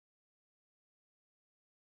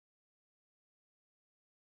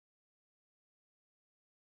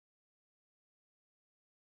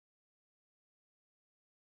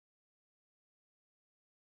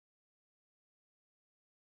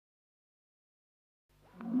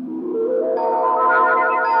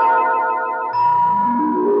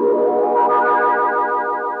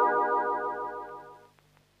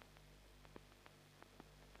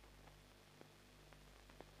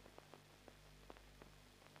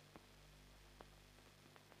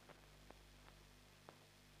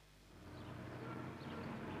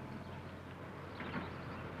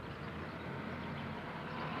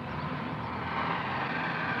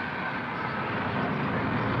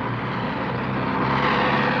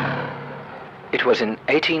It was in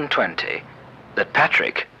 1820 that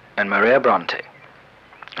Patrick and Maria Bronte,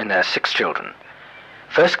 and their 6 children,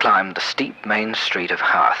 first climbed the steep main street of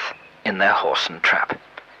Haworth in their horse and trap.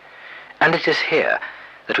 And it is here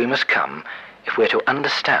that we must come if we're to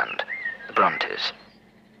understand the Brontes.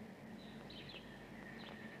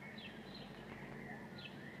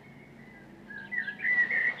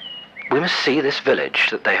 We must see this village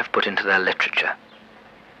that they have put into their literature.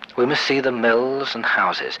 We must see the mills and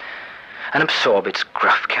houses and absorb its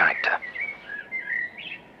gruff character.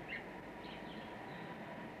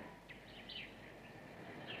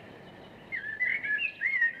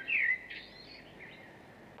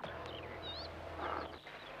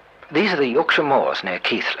 These are the Yorkshire moors near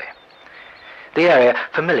Keighley, the area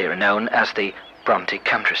familiarly known as the Bronte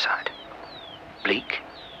countryside. Bleak,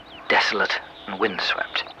 desolate and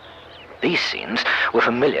windswept. These scenes were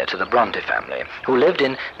familiar to the Bronte family, who lived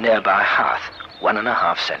in nearby Haworth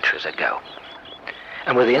 1.5 centuries ago,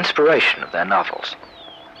 and were the inspiration of their novels.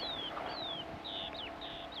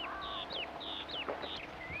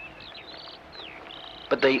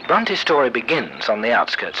 But the Bronte story begins on the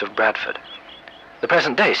outskirts of Bradford, the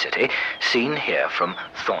present-day city seen here from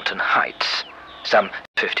Thornton Heights, some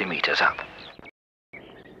 50 metres up.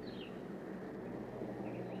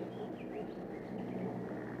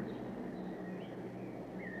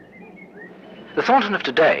 The Thornton of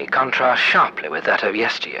today contrasts sharply with that of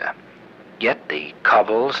yesteryear, yet the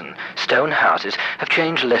cobbles and stone houses have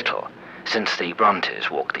changed little since the Brontes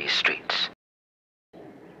walked these streets.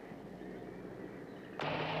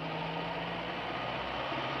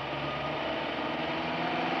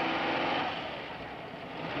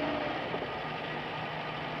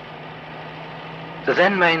 The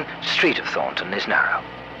then main street of Thornton is narrow,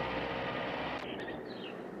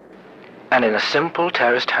 and in a simple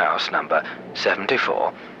terraced house, number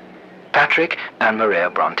 74, Patrick and Maria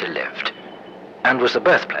Bronte lived, and was the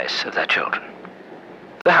birthplace of their children.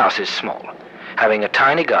 The house is small, having a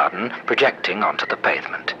tiny garden projecting onto the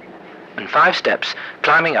pavement, and 5 steps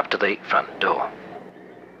climbing up to the front door.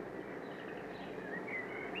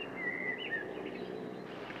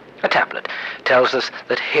 A tablet tells us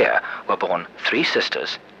that here were born 3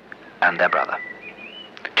 sisters and their brother,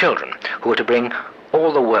 children who were to bring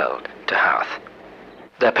all the world to Haworth.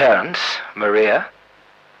 Their parents, Maria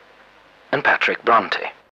and Patrick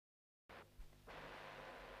Bronte.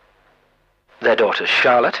 Their daughters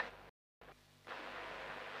Charlotte,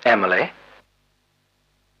 Emily,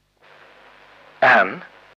 Anne,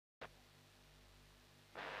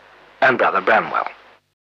 and brother Bramwell.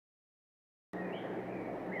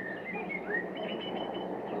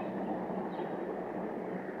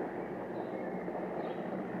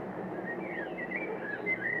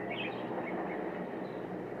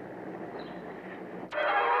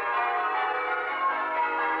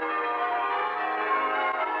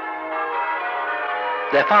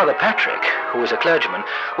 Their father, Patrick, who was a clergyman,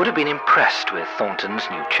 would have been impressed with Thornton's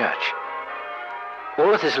new church.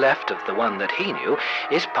 All that is left of the one that he knew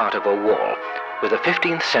is part of a wall, with a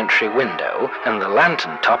 15th century window and the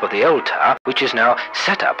lantern top of the old tower, which is now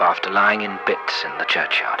set up after lying in bits in the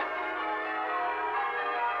churchyard.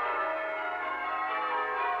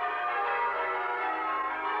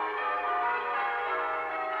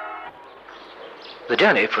 The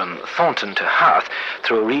journey from Thornton to Haworth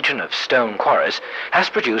through a region of stone quarries has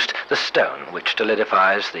produced the stone which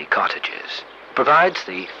solidifies the cottages, provides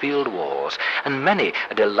the field walls, and many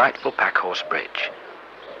a delightful packhorse bridge.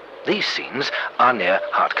 These scenes are near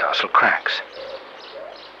Hardcastle Cracks.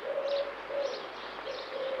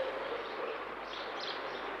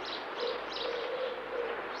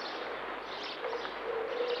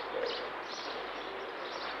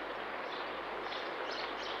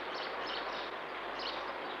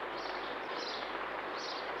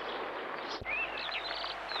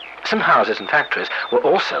 Some houses and factories were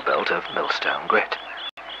also built of millstone grit.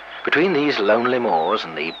 Between these lonely moors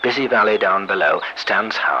and the busy valley down below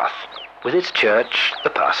stands Haworth, with its church, the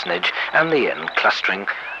parsonage, and the inn clustering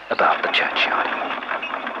about the churchyard.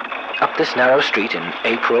 Up this narrow street in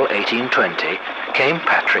April 1820 came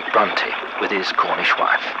Patrick Bronte with his Cornish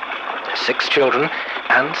wife, their 6 children,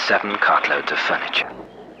 and 7 cartloads of furniture.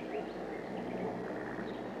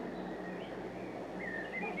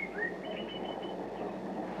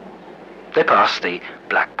 They passed the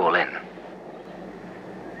Black Bull Inn.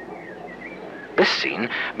 This scene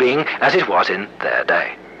being as it was in their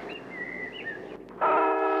day.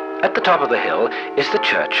 At the top of the hill is the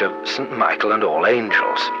church of St. Michael and All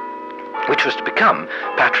Angels, which was to become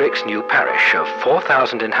Patrick's new parish of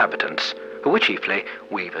 4,000 inhabitants, who were chiefly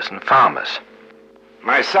weavers and farmers.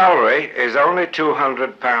 My salary is only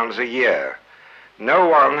 £200 a year, No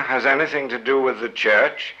one has anything to do with the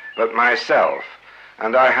church but myself,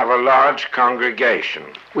 and I have a large congregation.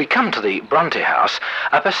 We come to the Bronte house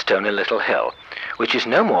up a stony little hill, which is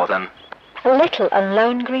no more than a little and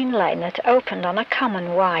lone green lane that opened on a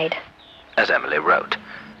common wide, as Emily wrote.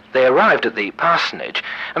 They arrived at the parsonage,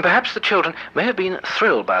 and perhaps the children may have been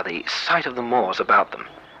thrilled by the sight of the moors about them.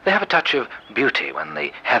 They have a touch of beauty when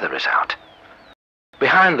the heather is out.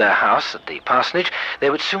 Behind their house at the parsonage, they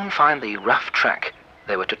would soon find the rough track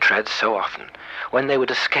they were to tread so often, when they would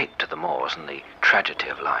escape to the moors and the tragedy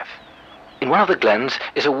of life. In one of the glens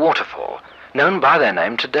is a waterfall, known by their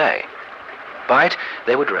name today. By it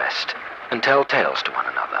they would rest and tell tales to one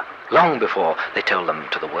another, long before they told them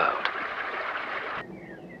to the world.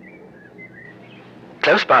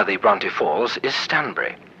 Close by the Bronte Falls is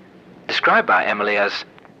Stanbury, described by Emily as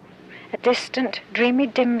a distant, dreamy,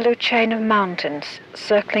 dim blue chain of mountains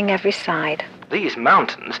circling every side. These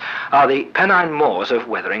mountains are the Pennine Moors of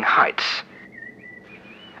Wuthering Heights,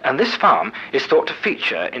 and this farm is thought to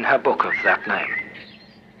feature in her book of that name.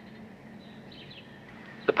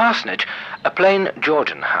 The parsonage, a plain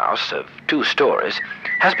Georgian house of 2 stories,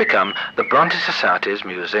 has become the Bronte Society's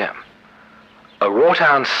museum. A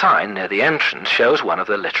wrought-iron sign near the entrance shows one of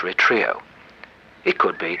the literary trio. It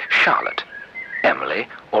could be Charlotte, Emily,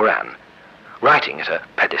 or Anne, writing at a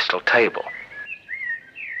pedestal table.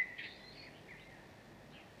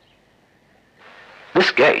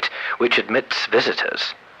 This gate, which admits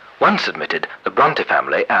visitors, once admitted the Bronte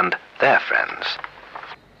family and their friends.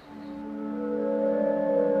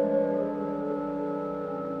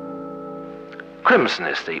 Crimson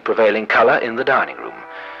is the prevailing colour in the dining room,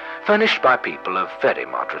 furnished by people of very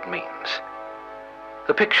moderate means.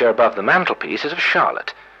 The picture above the mantelpiece is of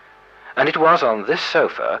Charlotte, and it was on this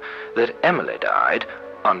sofa that Emily died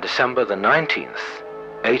on December the 19th,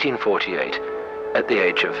 1848, at the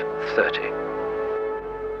age of 30.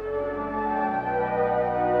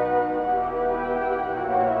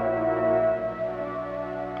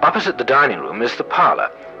 Opposite the dining room is the parlour,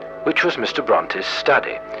 which was Mr. Bronte's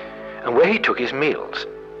study, and where he took his meals.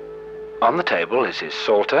 On the table is his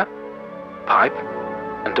psalter, pipe,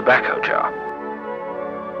 and tobacco jar.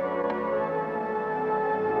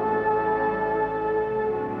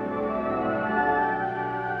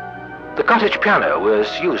 The cottage piano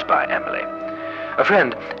was used by Emily. A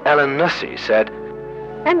friend, Ellen Nussey, said,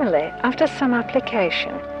 Emily, after some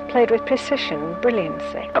application, played with precision and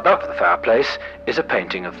brilliancy. Above the fireplace is a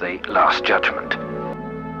painting of the Last Judgment.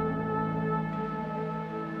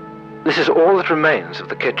 This is all that remains of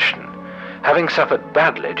the kitchen, having suffered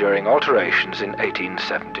badly during alterations in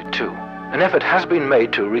 1872. An effort has been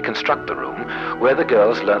made to reconstruct the room where the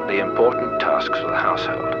girls learnt the important tasks of the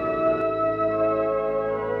household.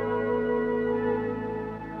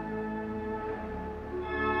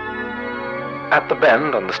 At the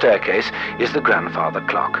bend on the staircase is the grandfather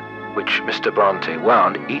clock, which Mr. Bronte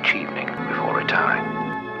wound each evening before retiring.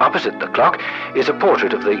 Opposite the clock is a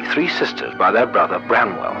portrait of the 3 sisters by their brother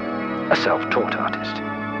Branwell, a self-taught artist.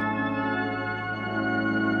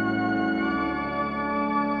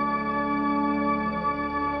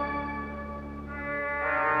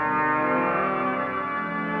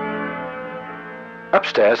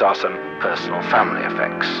 Upstairs are some personal family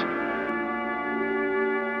effects.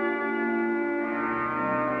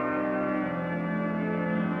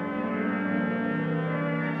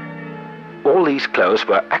 All these clothes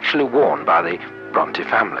were actually worn by the Bronte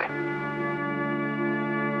family.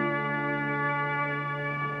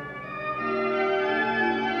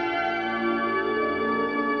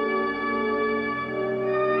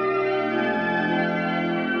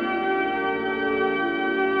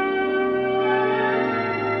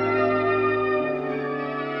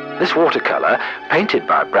 This watercolour, painted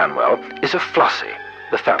by Branwell, is of Flossie,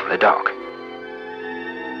 the family dog.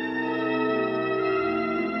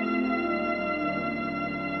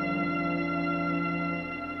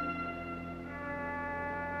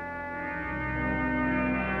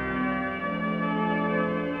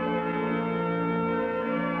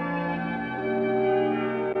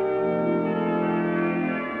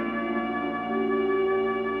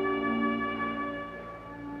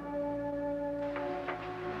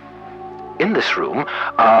 In this room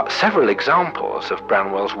are several examples of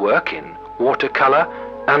Branwell's work in watercolour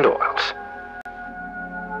and oils.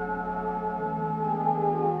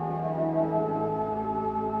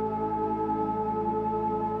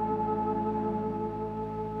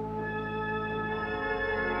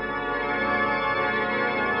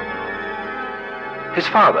 His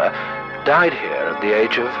father died here at the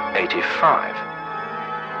age of 85.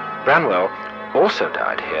 Branwell also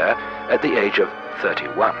died here at the age of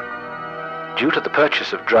 31. due to the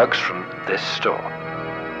purchase of drugs from this store.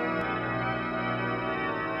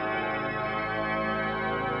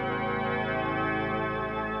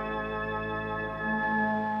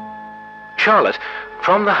 Charlotte,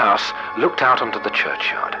 from the house, looked out onto the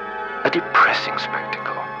churchyard, a depressing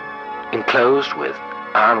spectacle, enclosed with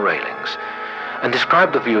iron railings, and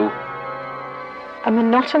described the view: a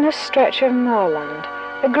monotonous stretch of moorland,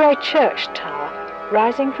 a grey church tower,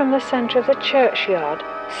 rising from the centre of the churchyard,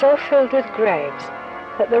 so filled with graves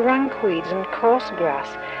that the rank weeds and coarse grass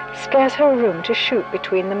scarce have room to shoot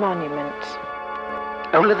between the monuments.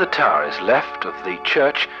 Only the tower is left of the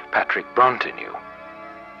church Patrick Bronte knew.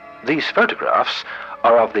 These photographs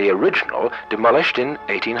are of the original, demolished in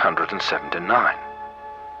 1879.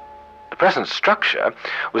 The present structure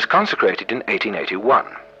was consecrated in 1881.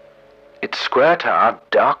 Its square tower,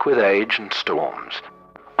 dark with age and storms.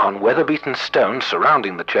 On weather-beaten stones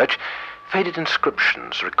surrounding the church, faded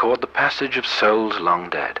inscriptions record the passage of souls long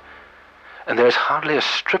dead. And there is hardly a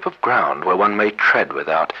strip of ground where one may tread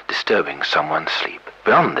without disturbing someone's sleep.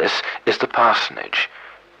 Beyond this is the parsonage,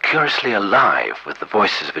 curiously alive with the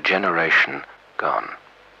voices of a generation gone.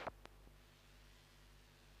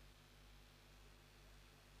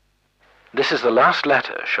 This is the last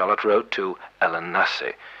letter Charlotte wrote to Ellen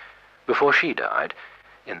Nussey before she died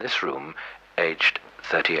in this room, aged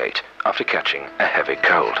 38, after catching a heavy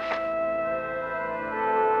cold.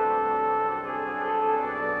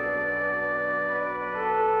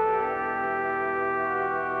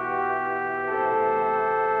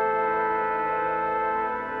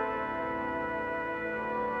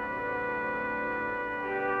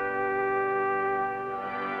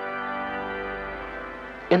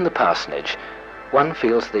 In the parsonage, one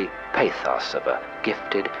feels the pathos of a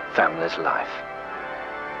gifted family's life.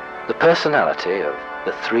 The personality of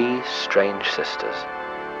the three strange sisters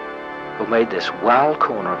who made this wild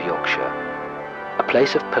corner of Yorkshire a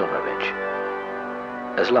place of pilgrimage,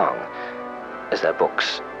 as long as their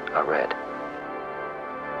books are read.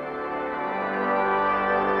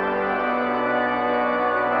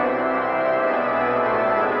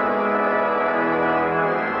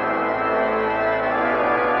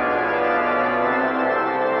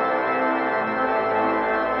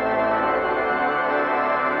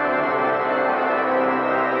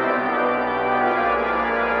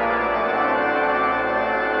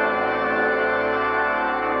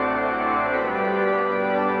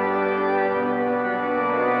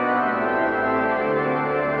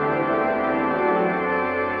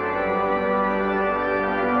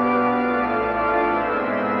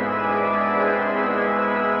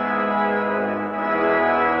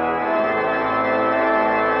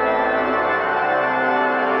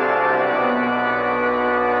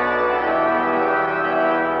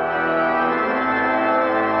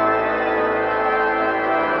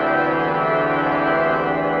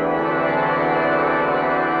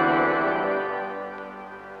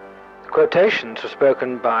 Quotations were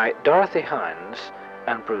spoken by Dorothy Hines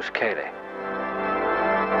and Bruce Cayley.